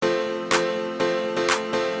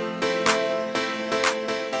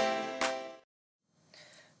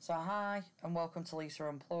So hi and welcome to Lisa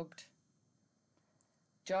Unplugged.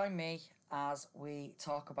 Join me as we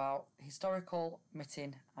talk about historical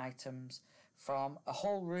missing items from a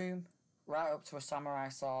whole room right up to a samurai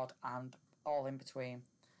sword and all in between.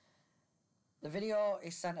 The video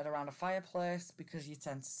is centered around a fireplace because you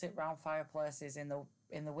tend to sit around fireplaces in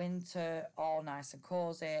the winter, all nice and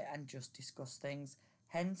cozy, and just discuss things,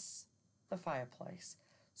 hence the fireplace.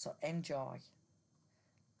 So enjoy.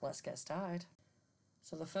 Let's get started.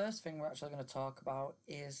 So the first thing we're actually going to talk about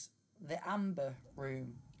is the Amber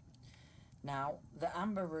Room. Now, the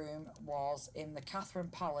Amber Room was in the Catherine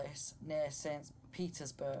Palace near St.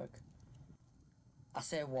 Petersburg. I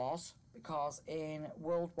say was because in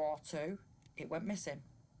World War II it went missing.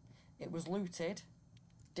 It was looted,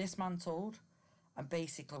 dismantled, and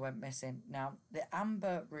basically went missing. Now, the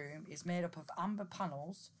Amber Room is made up of amber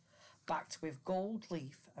panels backed with gold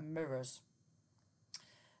leaf and mirrors.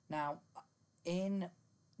 Now, in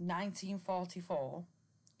 1944,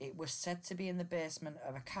 it was said to be in the basement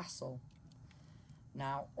of a castle.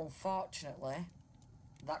 Now, unfortunately,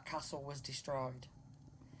 that castle was destroyed.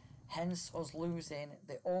 Hence us losing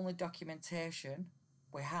the only documentation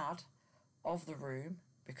we had of the room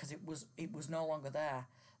because it was no longer there.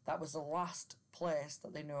 That was the last place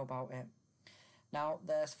that they knew about it. Now,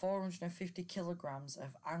 there's 450 kilograms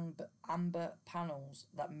of amber panels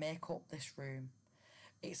that make up this room.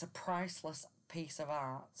 It's a priceless piece of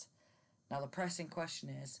art. Now, the pressing question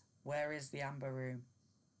is, where is the Amber Room?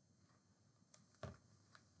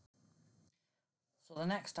 So the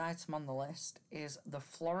next item on the list is the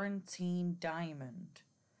Florentine diamond.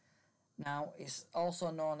 Now, it's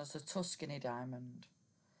also known as the Tuscany diamond.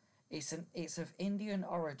 It's of Indian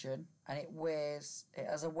origin and it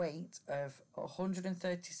has a weight of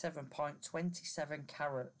 137.27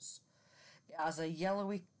 carats. It has a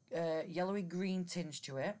yellowy green tinge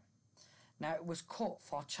to it. Now, it was cut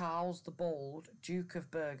for Charles the Bold, Duke of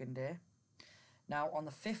Burgundy. Now, on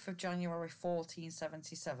the 5th of January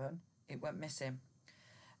 1477, it went missing.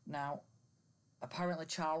 Now, apparently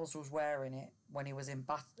Charles was wearing it when he was in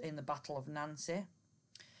the Battle of Nancy.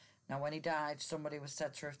 Now, when he died, somebody was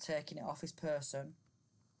said to have taken it off his person.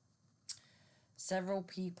 Several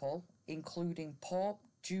people, including Pope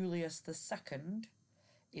Julius II,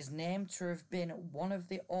 is named to have been one of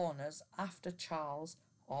the owners after Charles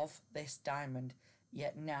of this diamond.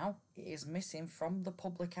 Yet now it is missing from the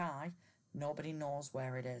public eye. Nobody knows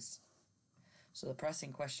where it is. So the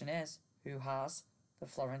pressing question is, who has the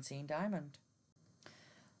Florentine diamond?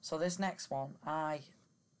 So this next one, I,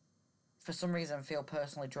 for some reason, feel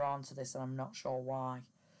personally drawn to this and I'm not sure why.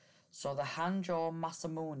 So the Hanjo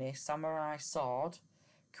Masamune samurai sword,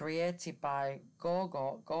 created by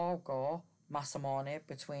Gogo Masamune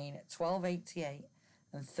between 1288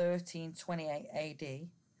 and 1328 AD,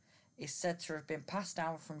 is said to have been passed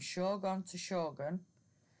down from shogun to shogun.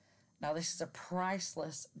 Now, this is a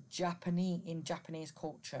priceless Japanese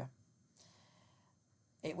culture.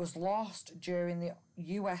 It was lost during the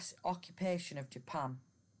US occupation of Japan.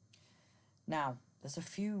 Now, there's a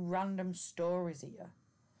few random stories here.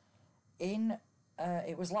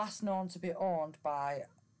 It was last known to be owned by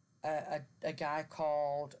a guy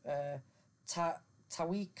called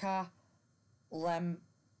Tawika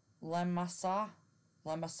Lemasa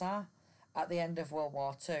at the end of World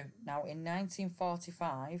War II. Now, in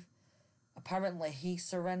 1945, apparently he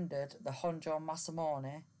surrendered the Honjo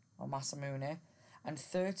Masamune and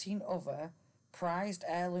 13 other prized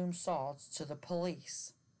heirloom swords to the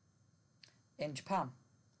police in Japan.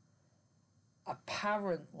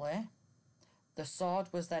 Apparently, the sword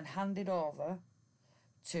was then handed over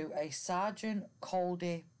to a Sergeant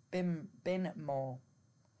Coldy Binmore.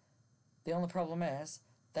 The only problem is,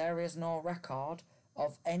 there is no record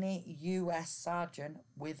of any US sergeant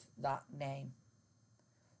with that name.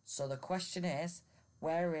 So the question is,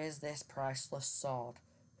 where is this priceless sword?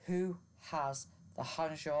 Who has the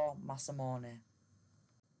Hanjo Masamune?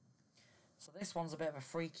 So this one's a bit of a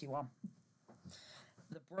freaky one.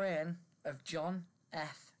 The brain of John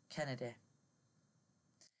F. Kennedy.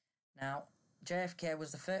 Now, JFK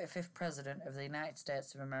was the 35th President of the United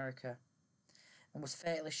States of America and was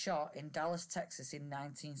fatally shot in Dallas, Texas in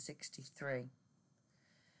 1963.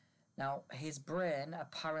 Now, his brain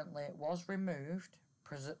apparently was removed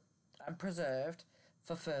and preserved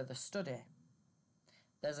for further study.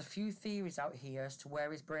 There's a few theories out here as to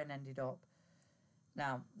where his brain ended up.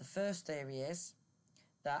 Now, the first theory is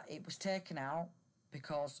that it was taken out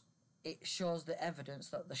because it shows the evidence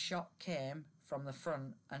that the shot came from the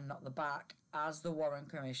front and not the back, as the Warren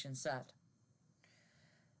Commission said.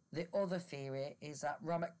 The other theory is that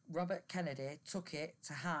Robert Kennedy took it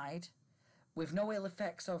to hide With no ill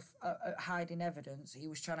effects of hiding evidence, he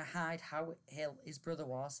was trying to hide how ill his brother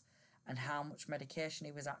was and how much medication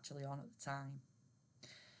he was actually on at the time.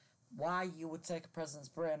 Why you would take a president's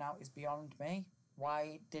brain out is beyond me. Why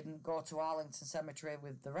he didn't go to Arlington Cemetery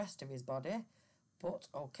with the rest of his body, but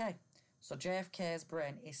okay. So JFK's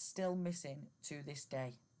brain is still missing to this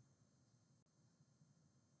day.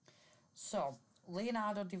 So,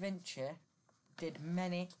 Leonardo da Vinci did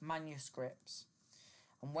many manuscripts.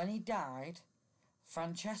 And when he died,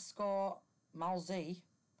 Francesco Malzi,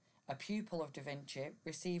 a pupil of da Vinci,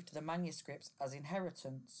 received the manuscripts as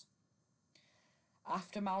inheritance.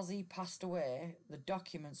 After Malzi passed away, the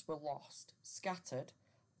documents were lost, scattered,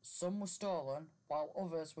 some were stolen, while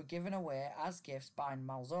others were given away as gifts by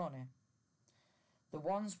Malzone. The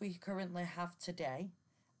ones we currently have today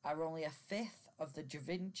are only a fifth of the Da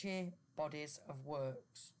Vinci bodies of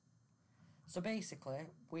works. So basically,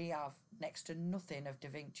 we have next to nothing of Da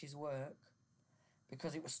Vinci's work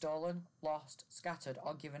because it was stolen, lost, scattered,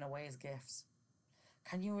 or given away as gifts.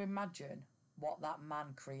 Can you imagine what that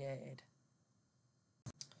man created?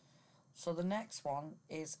 So the next one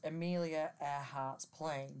is Amelia Earhart's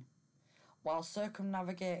plane. While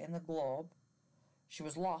circumnavigating the globe, she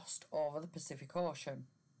was lost over the Pacific Ocean.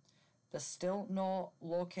 There's still no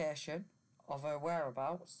location of her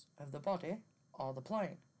whereabouts of the body or the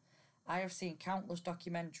plane. I have seen countless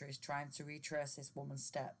documentaries trying to retrace this woman's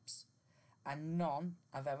steps, and none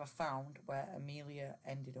have ever found where Amelia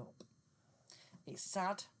ended up. It's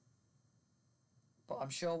sad, but I'm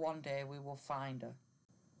sure one day we will find her.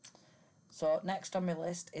 So next on my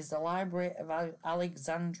list is the Library of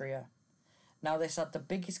Alexandria. Now this had the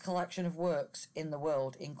biggest collection of works in the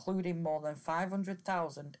world, including more than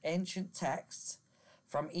 500,000 ancient texts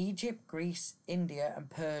from Egypt, Greece, India and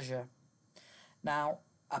Persia. Now,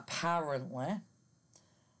 apparently,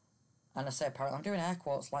 and I say apparently, I'm doing air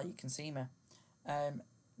quotes like you can see me,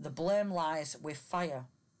 the blame lies with fire.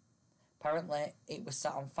 Apparently it was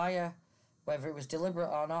set on fire. Whether it was deliberate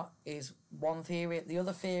or not is one theory. The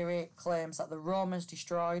other theory claims that the Romans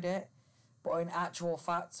destroyed it, but in actual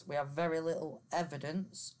fact we have very little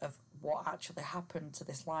evidence of what actually happened to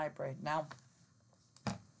this library. Now,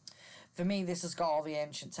 for me, this has got all the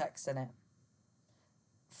ancient texts in it.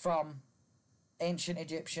 From ancient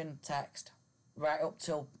Egyptian text right up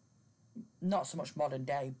till, not so much modern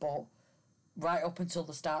day, but right up until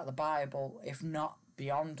the start of the Bible, if not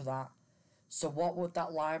beyond that. So what would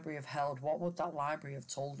that library have held? What would that library have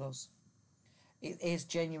told us? It is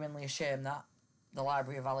genuinely a shame that the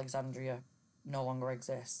Library of Alexandria no longer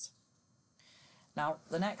exists. Now,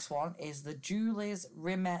 the next one is the Jules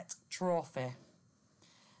Rimet Trophy.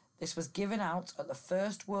 This was given out at the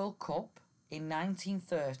first World Cup in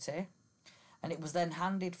 1930, and it was then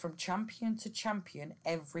handed from champion to champion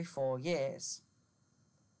every 4 years.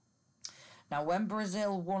 Now, when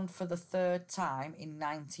Brazil won for the third time in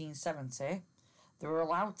 1970, they were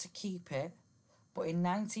allowed to keep it, but in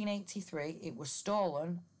 1983 it was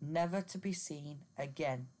stolen, never to be seen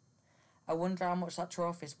again. I wonder how much that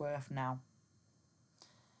trophy's worth now.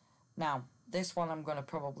 Now, this one I'm going to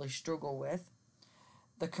probably struggle with.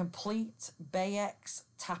 The complete Bayeux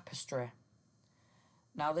tapestry.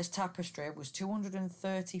 Now, this tapestry was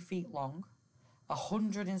 230 feet long,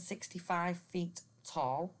 165 feet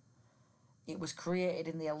tall. It was created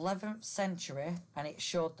in the 11th century and it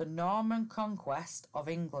showed the Norman conquest of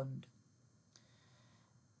England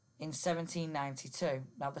in 1792.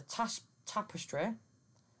 Now, the tapestry,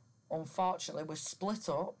 unfortunately, was split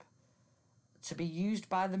up to be used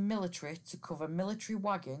by the military to cover military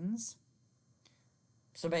wagons.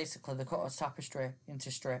 So basically, they cut a tapestry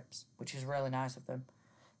into strips, which is really nice of them.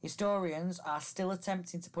 Historians are still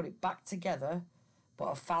attempting to put it back together, but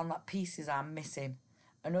have found that pieces are missing.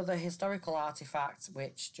 Another historical artefact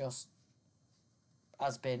which just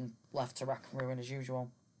has been left to rack and ruin as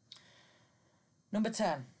usual. Number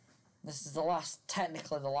 10. This is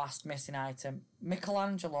technically the last missing item.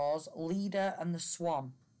 Michelangelo's Leda and the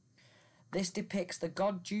Swan. This depicts the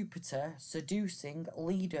god Jupiter seducing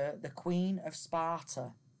Leda, the queen of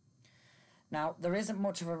Sparta. Now, there isn't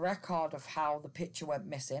much of a record of how the picture went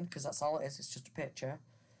missing, because that's all it is, it's just a picture.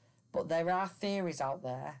 But there are theories out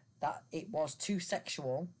there that it was too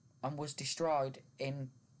sexual and was destroyed in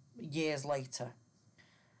years later.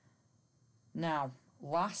 Now,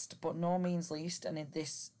 last but no means least, and in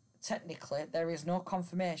this, technically, there is no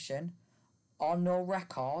confirmation or no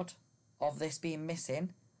record of this being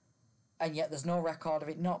missing, and yet there's no record of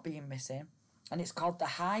it not being missing, and it's called the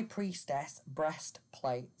High Priestess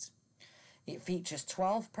Breastplate. It features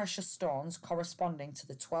 12 precious stones corresponding to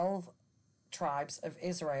the 12 tribes of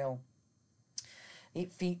Israel.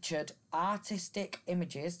 It featured artistic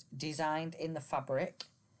images designed in the fabric.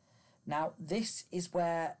 Now, this is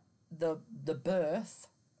where the birth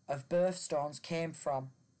of birthstones came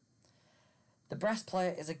from. The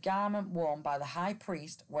breastplate is a garment worn by the high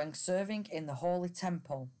priest when serving in the holy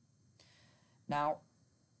temple. Now,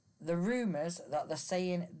 the rumours that they're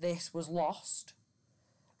saying this was lost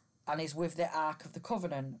and is with the Ark of the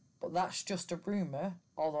Covenant, but that's just a rumour,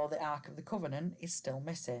 although the Ark of the Covenant is still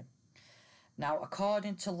missing. Now,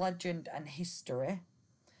 according to legend and history,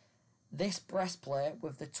 this breastplate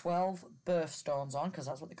with the 12 birthstones on, because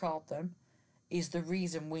that's what they called them, is the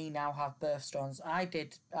reason we now have birthstones. I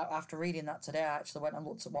did, after reading that today, I actually went and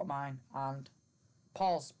looked at what mine and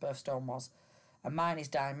Paul's birthstone was. And mine is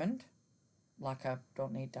diamond. Like, I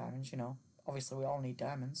don't need diamonds, you know. Obviously, we all need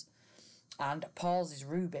diamonds. And Paul's is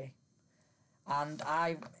ruby. And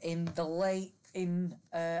I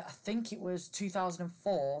think it was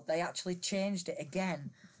 2004, they actually changed it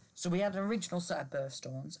again. So we had an original set of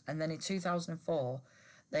birthstones, and then in 2004,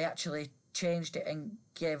 they actually changed it and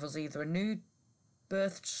gave us either a new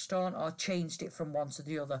birthstone or changed it from one to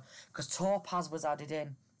the other, because topaz was added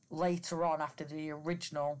in later on after the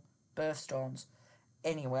original birthstones.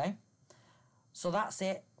 Anyway, so that's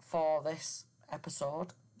it for this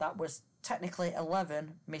episode. That was technically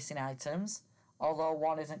 11 missing items, although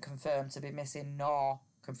one isn't confirmed to be missing nor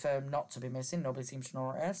confirmed not to be missing. Nobody seems to know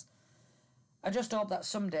what it is. I just hope that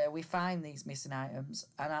someday we find these missing items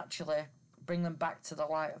and actually bring them back to the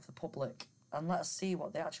light of the public and let us see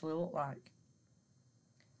what they actually look like.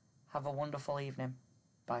 Have a wonderful evening.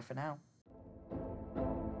 Bye for now.